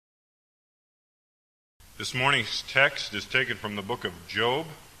This morning's text is taken from the book of Job,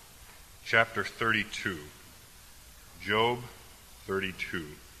 chapter 32. Job 32.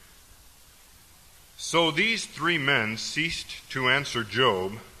 So these three men ceased to answer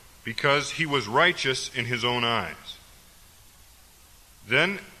Job because he was righteous in his own eyes.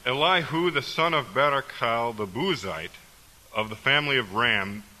 Then Elihu the son of Barachel the Buzite of the family of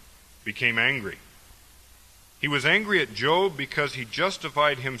Ram became angry. He was angry at Job because he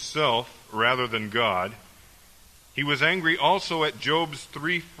justified himself rather than God. He was angry also at Job's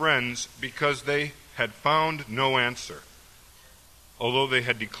three friends because they had found no answer, although they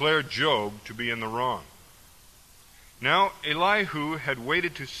had declared Job to be in the wrong. Now Elihu had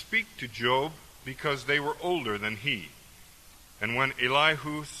waited to speak to Job because they were older than he. And when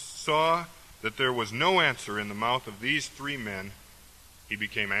Elihu saw that there was no answer in the mouth of these three men, he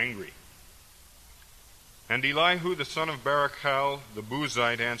became angry. And Elihu the son of Barachel the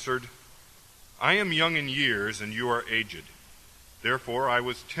Buzite answered, I am young in years, and you are aged. Therefore I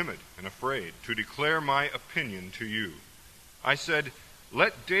was timid and afraid to declare my opinion to you. I said,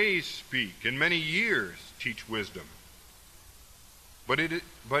 let days speak, and many years teach wisdom. But it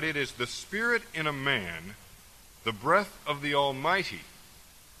is the spirit in a man, the breath of the Almighty,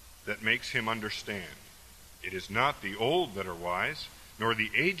 that makes him understand. It is not the old that are wise, nor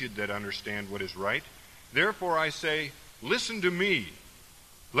the aged that understand what is right. Therefore I say, listen to me.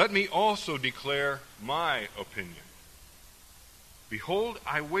 Let me also declare my opinion. Behold,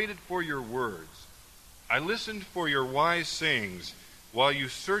 I waited for your words. I listened for your wise sayings while you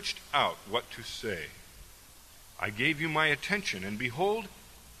searched out what to say. I gave you my attention, and behold,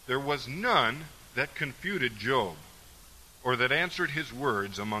 there was none that confuted Job, or that answered his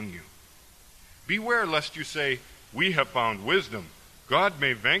words among you. Beware lest you say, we have found wisdom. God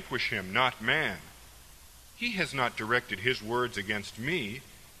may vanquish him, not man. He has not directed his words against me,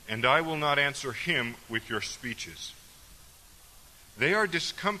 and I will not answer him with your speeches. They are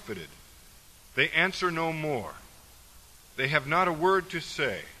discomfited. They answer no more. They have not a word to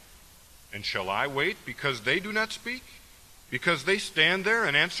say. And shall I wait because they do not speak? Because they stand there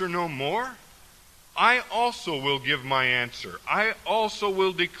and answer no more? I also will give my answer. I also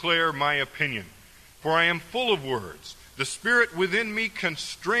will declare my opinion. For I am full of words. The spirit within me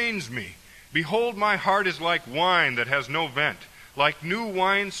constrains me. Behold, my heart is like wine that has no vent. Like new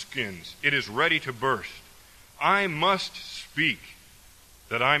wineskins, it is ready to burst. I must speak,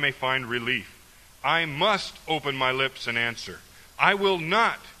 that I may find relief. I must open my lips and answer. I will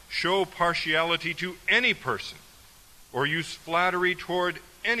not show partiality to any person, or use flattery toward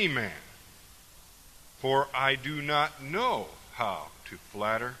any man. For I do not know how to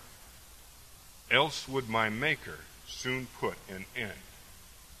flatter, else would my Maker soon put an end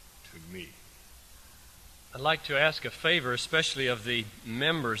to me. I'd like to ask a favor, especially of the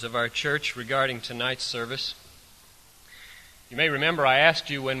members of our church, regarding tonight's service. You may remember I asked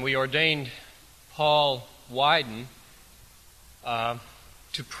you when we ordained Paul Wyden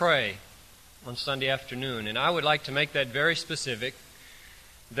to pray on Sunday afternoon, and I would like to make that very specific,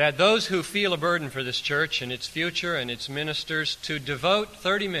 that those who feel a burden for this church and its future and its ministers to devote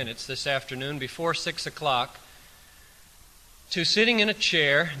 30 minutes this afternoon before 6 o'clock to sitting in a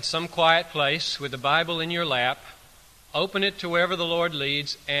chair in some quiet place with the Bible in your lap, open it to wherever the Lord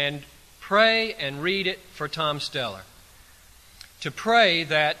leads, and pray and read it for Tom Steller. To pray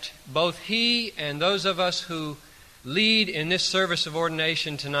that both he and those of us who lead in this service of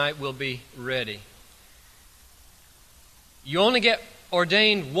ordination tonight will be ready. You only get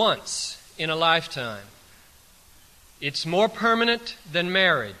ordained once in a lifetime. It's more permanent than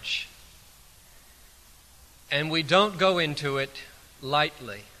marriage. And we don't go into it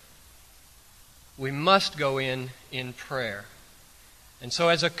lightly. We must go in prayer. And so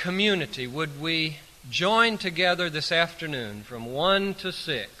as a community, would we join together this afternoon from 1 to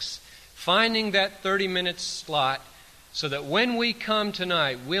 6, finding that 30-minute slot so that when we come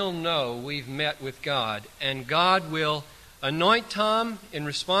tonight, we'll know we've met with God. And God will anoint Tom in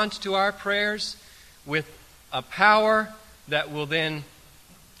response to our prayers with a power that will then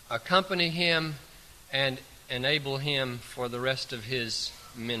accompany him and enable him for the rest of his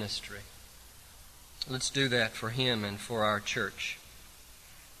ministry. Let's do that for him and for our church.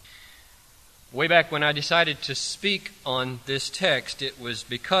 Way back when I decided to speak on this text, it was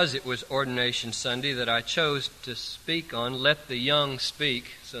because it was Ordination Sunday that I chose to speak on Let the Young Speak,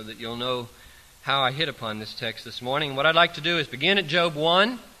 so that you'll know how I hit upon this text this morning. What I'd like to do is begin at Job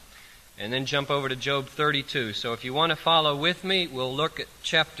 1 and then jump over to Job 32. So if you want to follow with me, we'll look at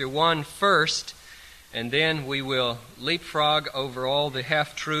chapter 1 first, and then we will leapfrog over all the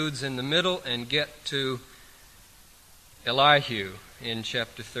half-truths in the middle and get to Elihu in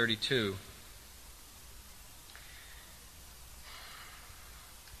chapter 32.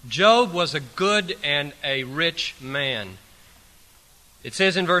 Job was a good and a rich man. It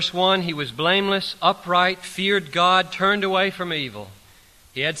says in verse 1, he was blameless, upright, feared God, turned away from evil.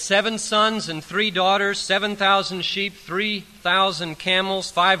 He had 7 sons and 3 daughters, 7,000 sheep, 3,000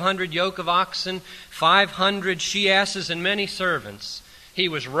 camels, 500 yoke of oxen, 500 she-asses, and many servants. He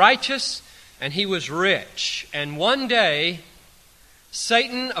was righteous and he was rich. And one day,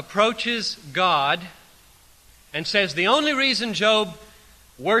 Satan approaches God and says, the only reason Job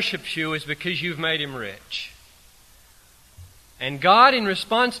worships you is because you've made him rich. And God, in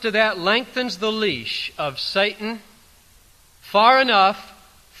response to that, lengthens the leash of Satan far enough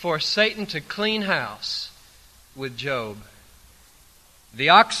for Satan to clean house with Job. The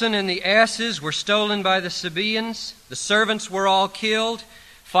oxen and the asses were stolen by the Sabaeans. The servants were all killed.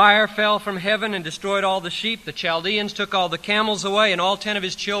 Fire fell from heaven and destroyed all the sheep. The Chaldeans took all the camels away, and all 10 of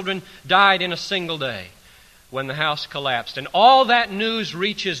his children died in a single day when the house collapsed. And all that news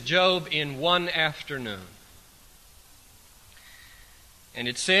reaches Job in one afternoon. And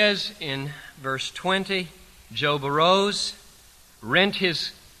it says in verse 20, Job arose, rent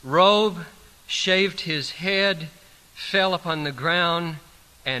his robe, shaved his head, fell upon the ground,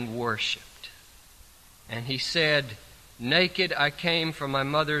 and worshipped. And he said, naked I came from my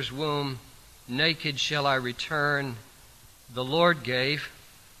mother's womb, naked shall I return. The Lord gave,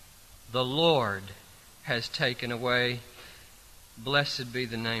 the Lord has taken away. Blessed be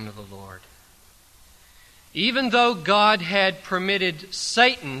the name of the Lord. Even though God had permitted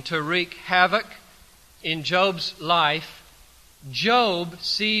Satan to wreak havoc in Job's life, Job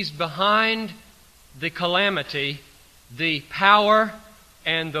sees behind the calamity the power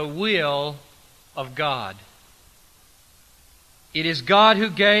and the will of God. It is God who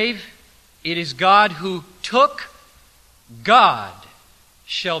gave. It is God who took. God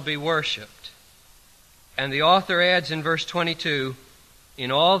shall be worshipped. And the author adds in verse 22,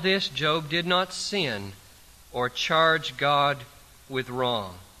 in all this Job did not sin or charge God with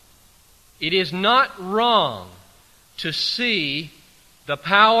wrong. It is not wrong to see the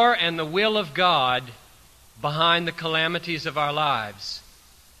power and the will of God behind the calamities of our lives.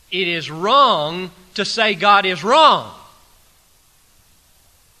 It is wrong to say God is wrong.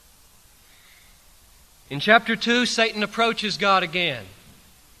 In chapter 2, Satan approaches God again.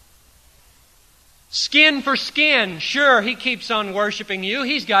 Skin for skin. Sure, he keeps on worshiping you.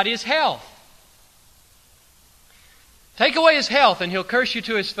 He's got his health. Take away his health and he'll curse you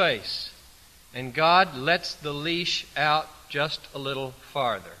to his face. And God lets the leash out just a little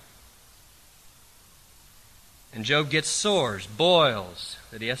farther. And Job gets sores, boils,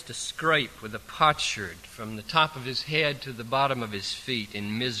 that he has to scrape with a potsherd from the top of his head to the bottom of his feet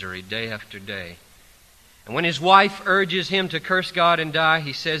in misery day after day. And when his wife urges him to curse God and die,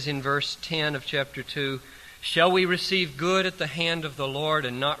 he says in verse 10 of chapter 2, shall we receive good at the hand of the Lord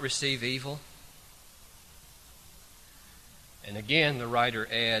and not receive evil? And again the writer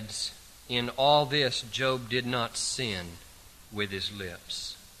adds, in all this Job did not sin with his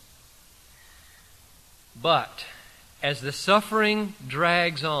lips. But as the suffering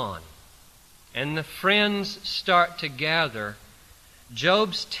drags on and the friends start to gather,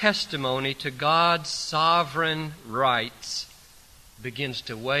 Job's testimony to God's sovereign rights begins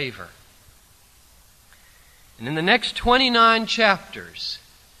to waver. And in the next 29 chapters,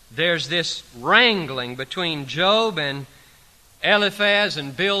 there's this wrangling between Job and Eliphaz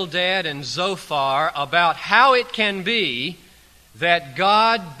and Bildad and Zophar about how it can be that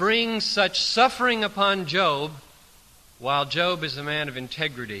God brings such suffering upon Job while Job is a man of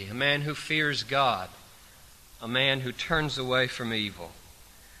integrity, a man who fears God, a man who turns away from evil.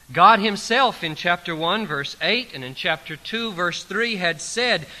 God himself in chapter 1 verse 8 and in chapter 2 verse 3 had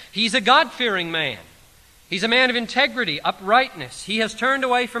said he's a God-fearing man. He's a man of integrity, uprightness. He has turned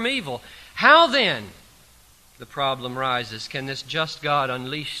away from evil. How then, the problem rises, can this just God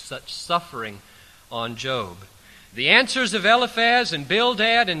unleash such suffering on Job? The answers of Eliphaz and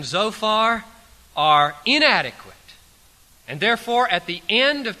Bildad and Zophar are inadequate. And therefore, at the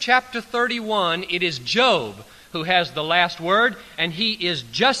end of chapter 31, it is Job who has the last word, and he is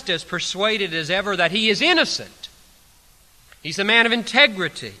just as persuaded as ever that he is innocent. He's a man of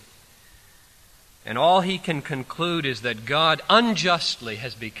integrity. And all he can conclude is that God unjustly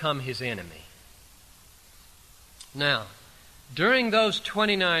has become his enemy. Now, during those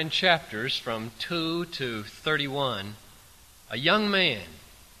 29 chapters from 2 to 31, a young man,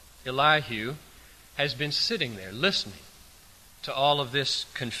 Elihu, has been sitting there listening to all of this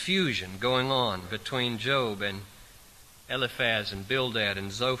confusion going on between Job and Eliphaz and Bildad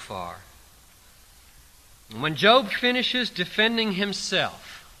and Zophar. And when Job finishes defending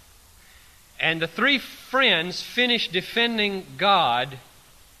himself, and the three friends finish defending God,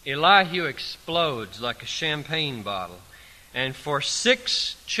 Elihu explodes like a champagne bottle. And for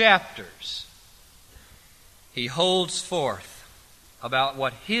 6 chapters, he holds forth about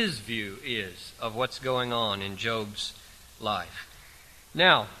what his view is of what's going on in Job's life.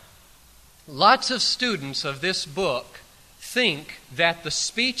 Now, lots of students of this book think that the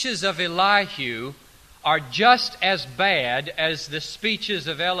speeches of Elihu are just as bad as the speeches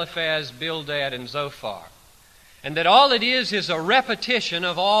of Eliphaz, Bildad, and Zophar, and that all it is a repetition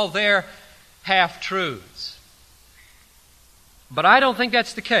of all their half-truths. But I don't think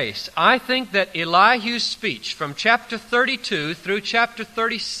that's the case. I think that Elihu's speech from chapter 32 through chapter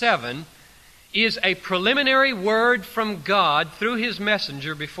 37 is a preliminary word from God through His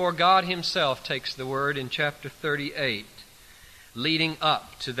messenger before God Himself takes the word in chapter 38, leading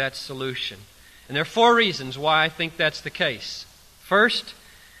up to that solution. And there are 4 reasons why I think that's the case. First,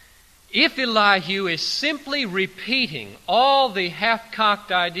 if Elihu is simply repeating all the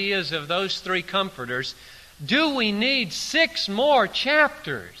half-cocked ideas of those 3 comforters, do we need 6 more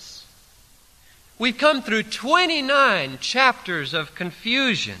chapters? We've come through 29 chapters of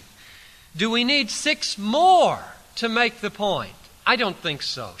confusion. Do we need 6 more to make the point? I don't think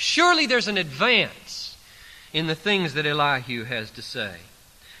so. Surely there's an advance in the things that Elihu has to say.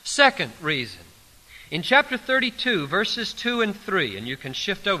 Second reason, in chapter 32, verses 2 and 3, and you can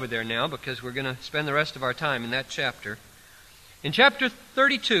shift over there now because we're going to spend the rest of our time in that chapter. In chapter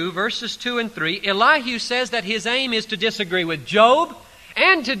 32, verses 2 and 3, Elihu says that his aim is to disagree with Job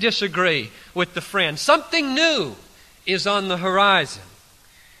and to disagree with the friend. Something new is on the horizon.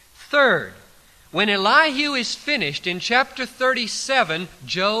 Third, when Elihu is finished in chapter 37,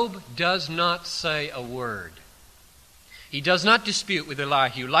 Job does not say a word. He does not dispute with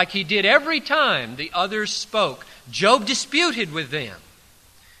Elihu like he did every time the others spoke. Job disputed with them.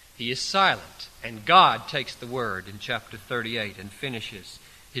 He is silent, and God takes the word in chapter 38 and finishes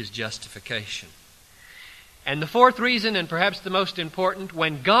his justification. And the fourth reason, and perhaps the most important,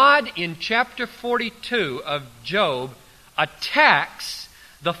 when God in chapter 42 of Job attacks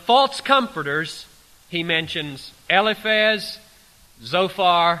the false comforters, he mentions Eliphaz,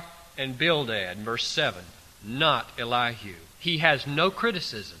 Zophar, and Bildad in verse 7. Not Elihu. He has no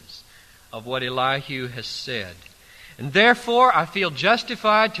criticisms of what Elihu has said. And therefore, I feel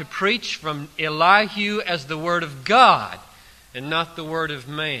justified to preach from Elihu as the Word of God and not the Word of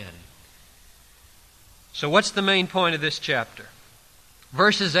man. So what's the main point of this chapter?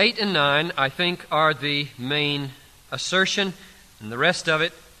 Verses 8 and 9, I think, are the main assertion, and the rest of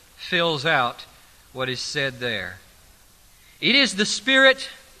it fills out what is said there. It is the Spirit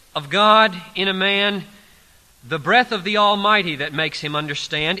of God in a man, the breath of the Almighty that makes him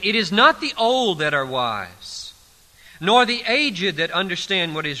understand. It is not the old that are wise, nor the aged that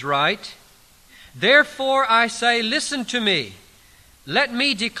understand what is right. Therefore I say, listen to me. Let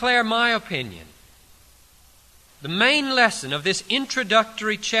me declare my opinion. The main lesson of this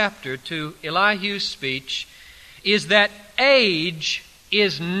introductory chapter to Elihu's speech is that age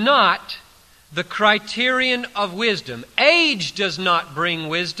is not the criterion of wisdom. Age does not bring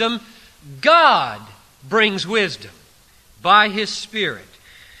wisdom. God brings wisdom by His Spirit.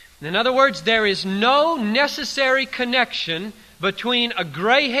 In other words, there is no necessary connection between a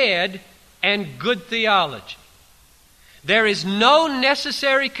gray head and good theology. There is no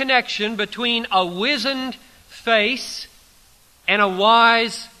necessary connection between a wizened face and a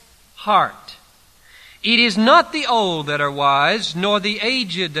wise heart. It is not the old that are wise, nor the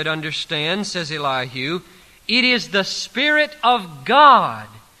aged that understand, says Elihu. It is the Spirit of God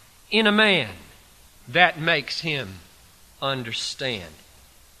in a man that makes him understand.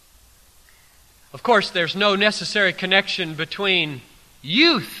 Of course, there's no necessary connection between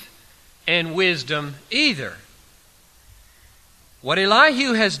youth and wisdom either. What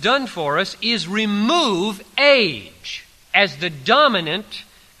Elihu has done for us is remove age as the dominant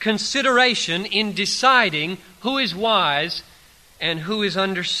consideration in deciding who is wise and who is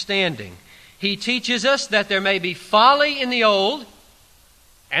understanding. He teaches us that there may be folly in the old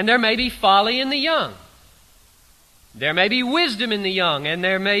and there may be folly in the young. There may be wisdom in the young and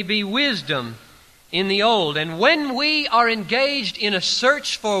there may be wisdom in the old. And when we are engaged in a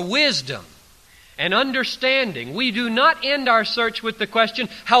search for wisdom and understanding, we do not end our search with the question,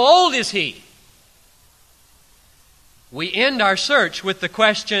 how old is he? We end our search with the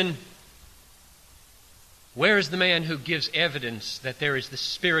question, where is the man who gives evidence that there is the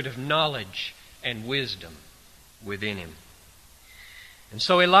spirit of knowledge and wisdom within him? And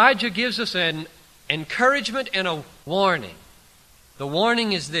so Elijah gives us an encouragement and a warning. The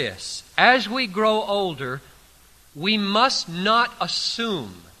warning is this: as we grow older, we must not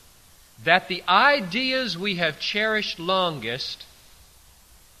assume that the ideas we have cherished longest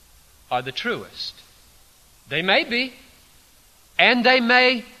are the truest. They may be, and they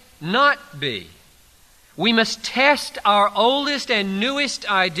may not be. We must test our oldest and newest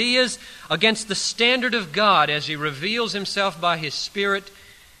ideas against the standard of God as He reveals Himself by His Spirit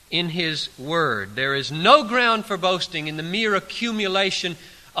in His Word. There is no ground for boasting in the mere accumulation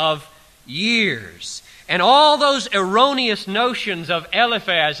of years. And all those erroneous notions of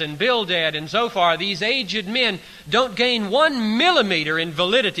Eliphaz and Bildad and Zophar, these aged men, don't gain 1 millimeter in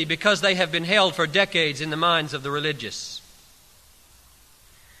validity because they have been held for decades in the minds of the religious.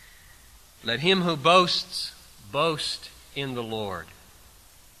 Let him who boasts, boast in the Lord.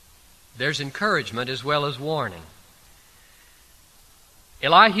 There's encouragement as well as warning.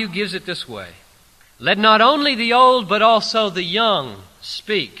 Elihu gives it this way: let not only the old but also the young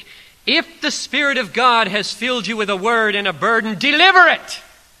speak. If the Spirit of God has filled you with a word and a burden, deliver it,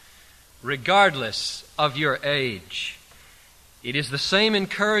 regardless of your age. It is the same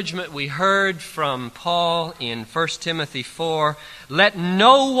encouragement we heard from Paul in 1 Timothy 4. Let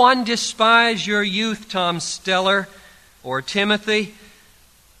no one despise your youth, Tom Steller or Timothy,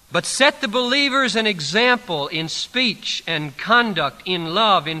 but set the believers an example in speech and conduct, in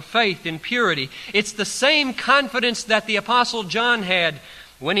love, in faith, in purity. It's the same confidence that the Apostle John had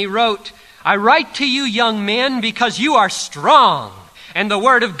when he wrote, I write to you, young men, because you are strong, and the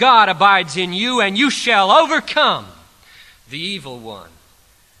word of God abides in you, and you shall overcome the evil one.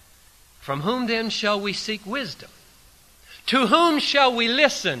 From whom then shall we seek wisdom? To whom shall we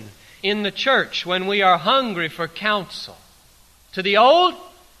listen in the church when we are hungry for counsel? To the old?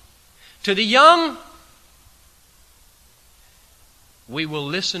 To the young? We will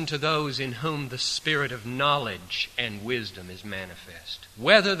listen to those in whom the spirit of knowledge and wisdom is manifest,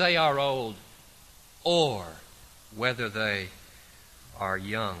 whether they are old or whether they are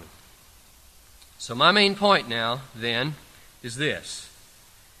young. So my main point now, then, is this.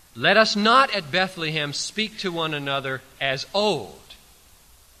 Let us not at Bethlehem speak to one another as old,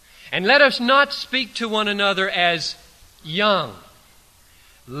 and let us not speak to one another as young.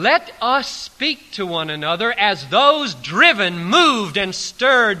 Let us speak to one another as those driven, moved, and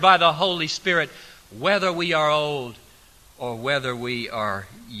stirred by the Holy Spirit, whether we are old or whether we are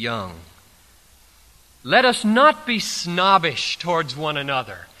young. Let us not be snobbish towards one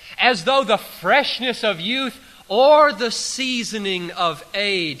another, as though the freshness of youth or the seasoning of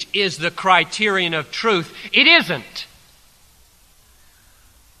age is the criterion of truth. It isn't.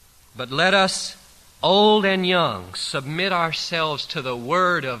 But let us, old and young, submit ourselves to the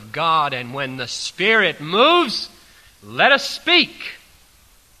Word of God, and when the Spirit moves, let us speak.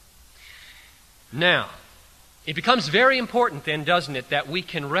 Now, it becomes very important then, doesn't it, that we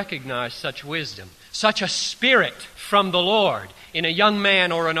can recognize such wisdom, such a spirit from the Lord in a young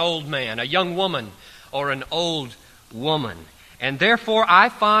man or an old man, a young woman or an old woman. And therefore I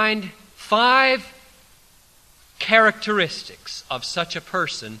find 5 characteristics of such a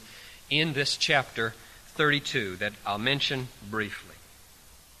person in this chapter 32 that I'll mention briefly.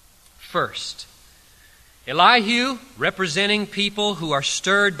 First, Elihu, representing people who are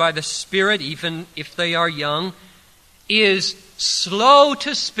stirred by the Spirit, even if they are young, is slow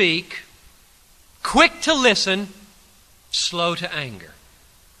to speak, quick to listen, slow to anger.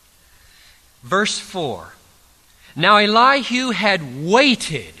 Verse 4. Now Elihu had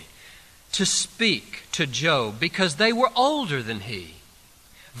waited to speak to Job because they were older than he.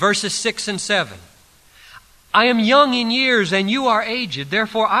 Verses 6 and 7. I am young in years and you are aged.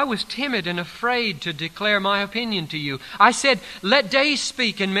 Therefore I was timid and afraid to declare my opinion to you. I said, let days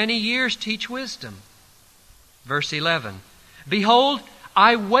speak and many years teach wisdom. Verse 11. Behold,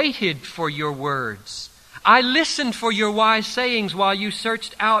 I waited for your words. I listened for your wise sayings while you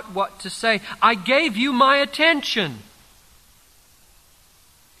searched out what to say. I gave you my attention.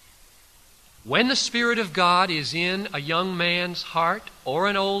 When the Spirit of God is in a young man's heart or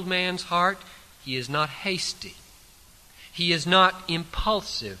an old man's heart, he is not hasty. He is not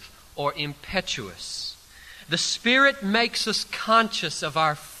impulsive or impetuous. The Spirit makes us conscious of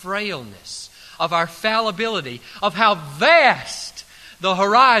our frailness, of our fallibility, of how vast the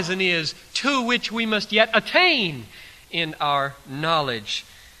horizon is to which we must yet attain in our knowledge.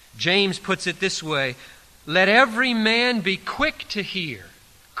 James puts it this way, let every man be quick to hear,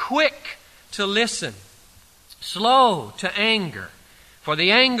 quick to listen, slow to anger, for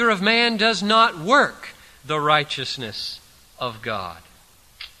the anger of man does not work the righteousness of God.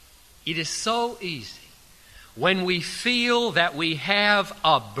 It is so easy when we feel that we have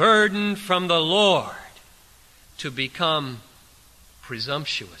a burden from the Lord to become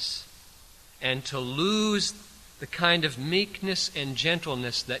presumptuous and to lose the kind of meekness and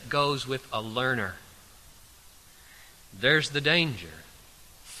gentleness that goes with a learner. There's the danger.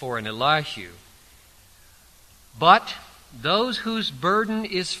 for an Elihu. But those whose burden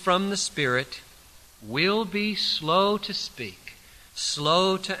is from the Spirit will be slow to speak,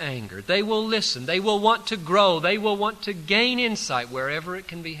 slow to anger. They will listen. They will want to grow. They will want to gain insight wherever it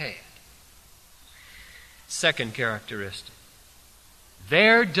can be had. Second characteristic.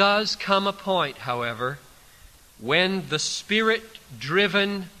 There does come a point, however, when the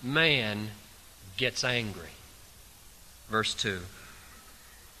Spirit-driven man gets angry. Verse 2.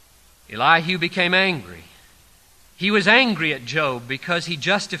 Elihu became angry. He was angry at Job because he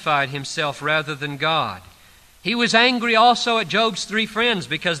justified himself rather than God. He was angry also at Job's 3 friends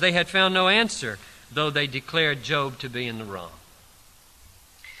because they had found no answer, though they declared Job to be in the wrong.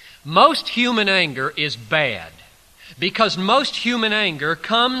 Most human anger is bad because most human anger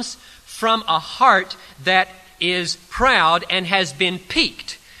comes from a heart that is proud and has been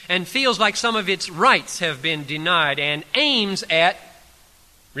piqued and feels like some of its rights have been denied and aims at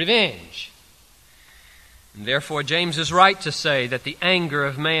revenge. And therefore, James is right to say that the anger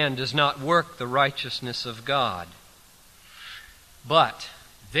of man does not work the righteousness of God. But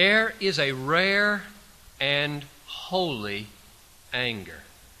there is a rare and holy anger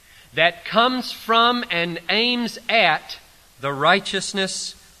that comes from and aims at the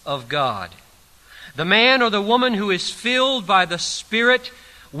righteousness of God. The man or the woman who is filled by the Spirit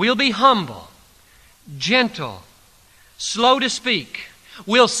will be humble, gentle, slow to speak,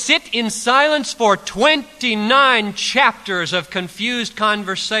 will sit in silence for 29 chapters of confused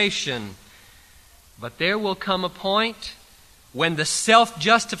conversation. But there will come a point when the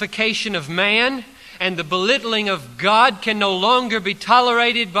self-justification of man and the belittling of God can no longer be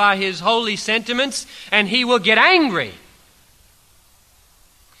tolerated by his holy sentiments, and he will get angry.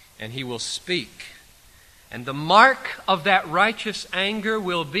 And he will speak. And the mark of that righteous anger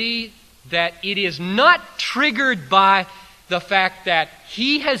will be that it is not triggered by the fact that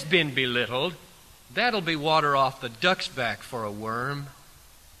he has been belittled. That'll be water off the duck's back for a worm.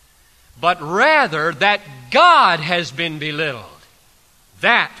 But rather that God has been belittled.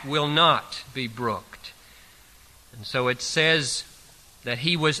 That will not be brooked. And so it says that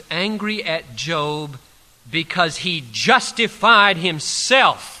he was angry at Job because he justified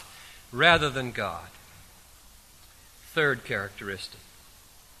himself rather than God. Third characteristic.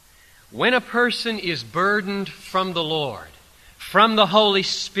 When a person is burdened from the Lord, from the Holy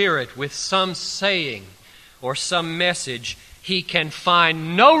Spirit with some saying or some message, he can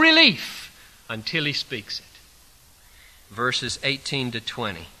find no relief until he speaks it. Verses 18 to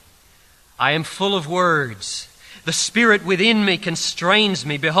 20. I am full of words. The Spirit within me constrains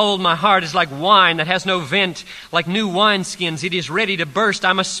me. Behold, my heart is like wine that has no vent, like new wineskins. It is ready to burst.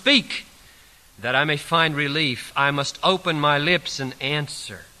 I must speak, that I may find relief. I must open my lips and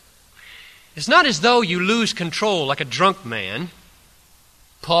answer. It's not as though you lose control like a drunk man.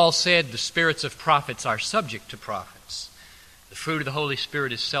 Paul said the spirits of prophets are subject to prophets. The fruit of the Holy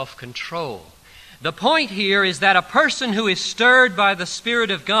Spirit is self-control. The point here is that a person who is stirred by the Spirit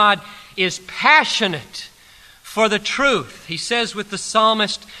of God is passionate for the truth. He says with the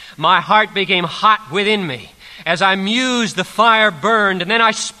psalmist, my heart became hot within me. As I mused, the fire burned, and then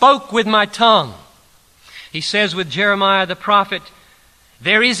I spoke with my tongue. He says with Jeremiah the prophet,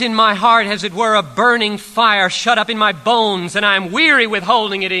 there is in my heart, as it were, a burning fire shut up in my bones, and I am weary with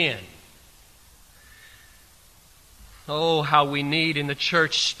holding it in. Oh, how we need in the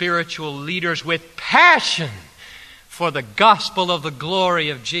church spiritual leaders with passion for the gospel of the glory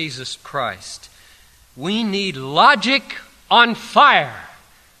of Jesus Christ. We need logic on fire,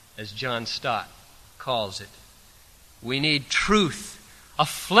 as John Stott calls it. We need truth,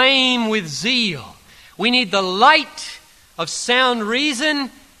 aflame with zeal. We need the light of sound reason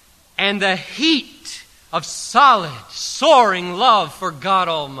and the heat of solid, soaring love for God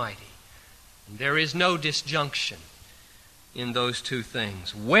Almighty. And there is no disjunction in those two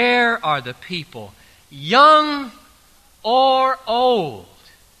things. Where are the people, young or old,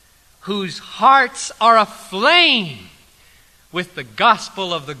 whose hearts are aflame with the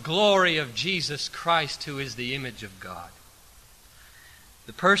gospel of the glory of Jesus Christ, who is the image of God?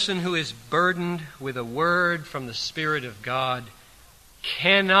 The person who is burdened with a word from the Spirit of God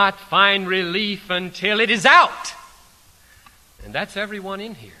cannot find relief until it is out. And that's everyone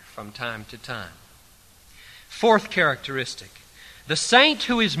in here from time to time. Fourth characteristic. The saint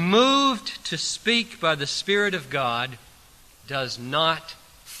who is moved to speak by the Spirit of God does not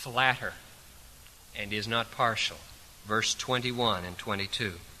flatter and is not partial. Verse 21 and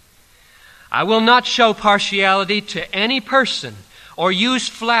 22. I will not show partiality to any person or use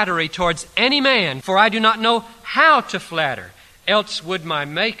flattery towards any man, for I do not know how to flatter, else would my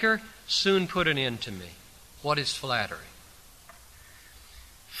Maker soon put an end to me. What is flattery?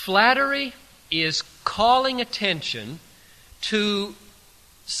 Flattery is calling attention to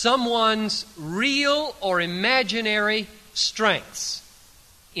someone's real or imaginary strengths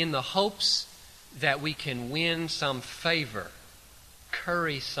in the hopes that we can win some favor,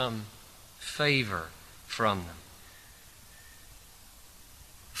 curry some favor from them.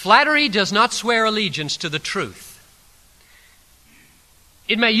 Flattery does not swear allegiance to the truth.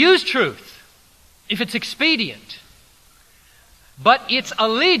 It may use truth if it's expedient, but its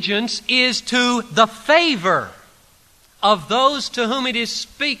allegiance is to the favor of those to whom it is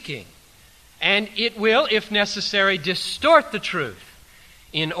speaking. And it will, if necessary, distort the truth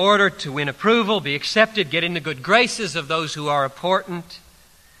in order to win approval, be accepted, get in the good graces of those who are important.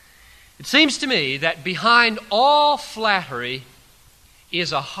 It seems to me that behind all flattery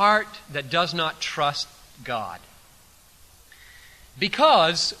is a heart that does not trust God.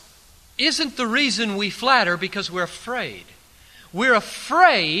 Because isn't the reason we flatter because we're afraid? We're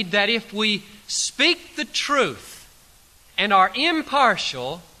afraid that if we speak the truth and are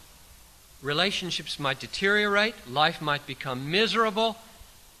impartial, relationships might deteriorate, life might become miserable.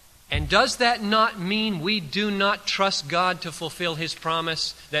 And does that not mean we do not trust God to fulfill His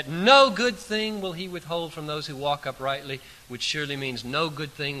promise that no good thing will He withhold from those who walk uprightly, which surely means no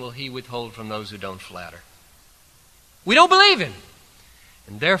good thing will He withhold from those who don't flatter? We don't believe Him.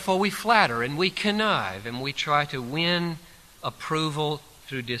 And therefore we flatter and we connive and we try to win approval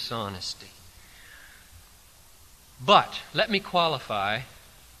through dishonesty. But let me qualify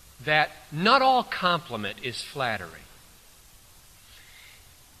that not all compliment is flattery.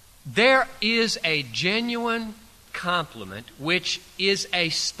 There is a genuine compliment which is a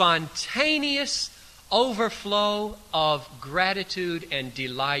spontaneous overflow of gratitude and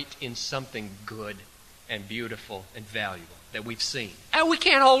delight in something good and beautiful and valuable that we've seen. And we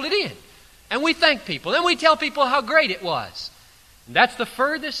can't hold it in. And we thank people. And we tell people how great it was. And that's the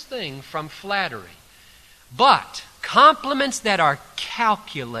furthest thing from flattery. But compliments that are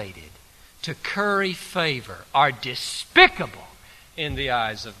calculated to curry favor are despicable in the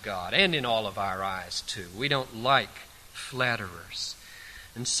eyes of God and in all of our eyes too. We don't like flatterers.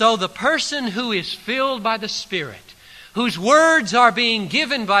 And so the person who is filled by the Spirit, whose words are being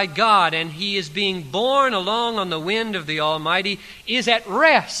given by God and he is being borne along on the wind of the Almighty, is at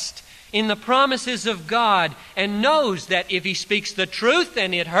rest in the promises of God and knows that if he speaks the truth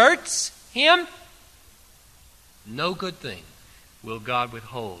and it hurts him, no good thing will God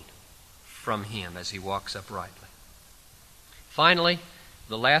withhold from him as he walks uprightly. Finally,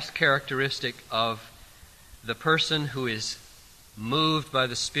 the last characteristic of the person who is moved by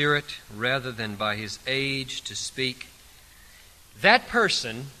the Spirit rather than by his age to speak, that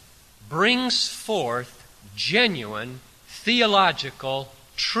person brings forth genuine, theological,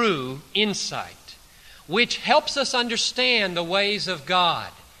 true insight, which helps us understand the ways of God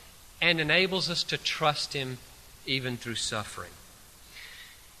and enables us to trust Him even through suffering.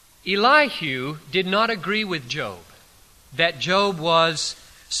 Elihu did not agree with Job that Job was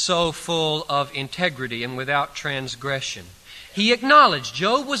so full of integrity and without transgression. He acknowledged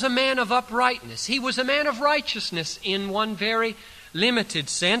Job was a man of uprightness. He was a man of righteousness in one very limited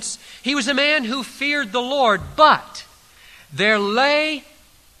sense. He was a man who feared the Lord, but there lay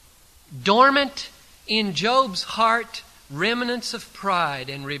dormant in Job's heart remnants of pride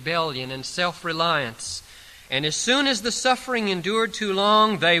and rebellion and self-reliance. And as soon as the suffering endured too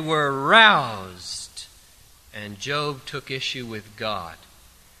long, they were roused, and Job took issue with God.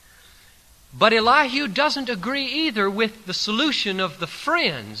 But Elihu doesn't agree either with the solution of the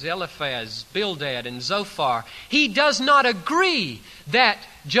friends, Eliphaz, Bildad, and Zophar. He does not agree that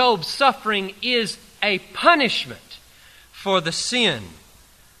Job's suffering is a punishment for the sin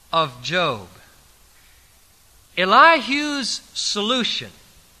of Job. Elihu's solution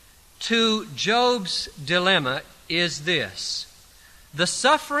to Job's dilemma is this: the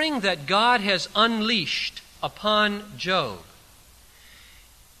suffering that God has unleashed upon Job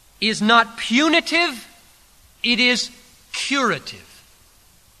is not punitive, it is curative.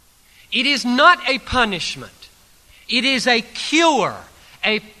 It is not a punishment. It is a cure,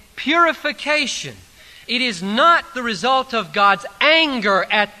 a purification. It is not the result of God's anger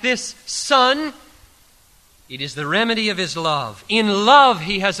at this son. It is the remedy of His love. In love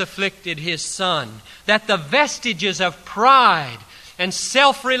He has afflicted His Son, that the vestiges of pride and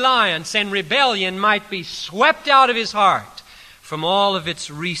self-reliance and rebellion might be swept out of his heart from all of its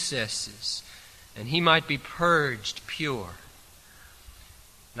recesses, and he might be purged pure.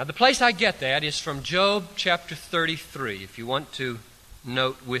 Now, the place I get that is from Job chapter 33, if you want to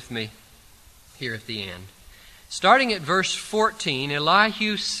note with me here at the end. Starting at verse 14,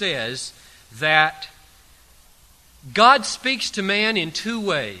 Elihu says that God speaks to man in two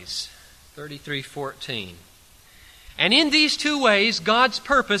ways. 33:14. And in these two ways, God's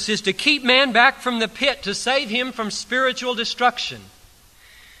purpose is to keep man back from the pit, to save him from spiritual destruction.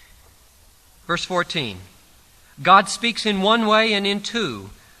 Verse 14. God speaks in one way and in two,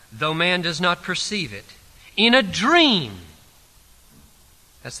 though man does not perceive it. In a dream.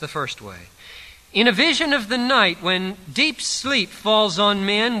 That's the first way. In a vision of the night, when deep sleep falls on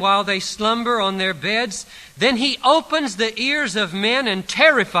men while they slumber on their beds, then he opens the ears of men and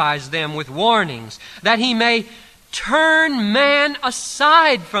terrifies them with warnings, that he may turn man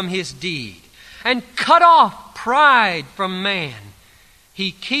aside from his deed and cut off pride from man.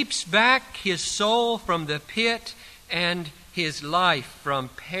 He keeps back his soul from the pit and his life from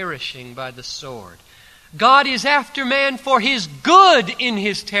perishing by the sword. God is after man for his good in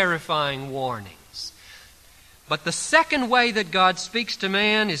his terrifying warnings. But the second way that God speaks to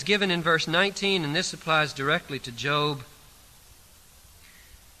man is given in verse 19, and this applies directly to Job.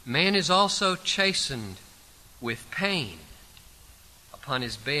 Man is also chastened with pain upon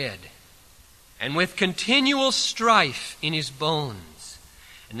his bed, and with continual strife in his bones.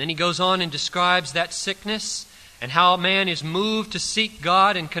 And then he goes on and describes that sickness and how man is moved to seek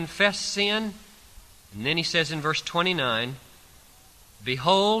God and confess sin. And then he says in verse 29,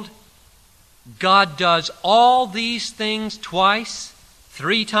 behold, God does all these things twice,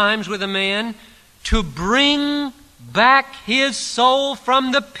 3 times with a man, to bring back his soul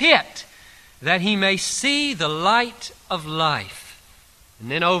from the pit, that he may see the light of life. And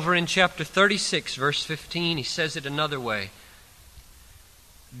then over in chapter 36, verse 15, he says it another way.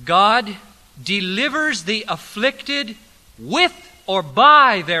 God delivers the afflicted with or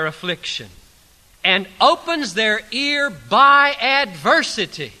by their affliction, and opens their ear by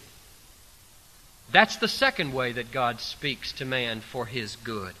adversity. That's the second way that God speaks to man for his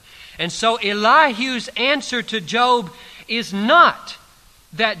good. And so Elihu's answer to Job is not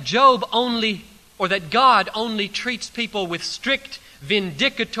that Job only, or that God only treats people with strict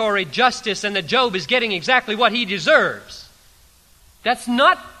vindicatory justice and that Job is getting exactly what he deserves. That's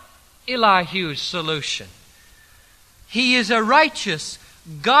not Elihu's solution. He is a righteous,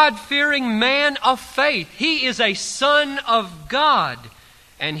 God-fearing man of faith. He is a son of God,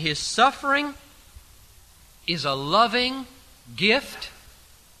 and his suffering is a loving gift,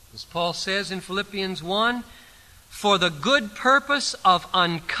 as Paul says in Philippians 1, for the good purpose of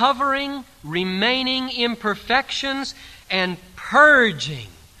uncovering remaining imperfections and purging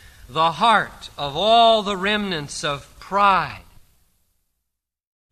the heart of all the remnants of pride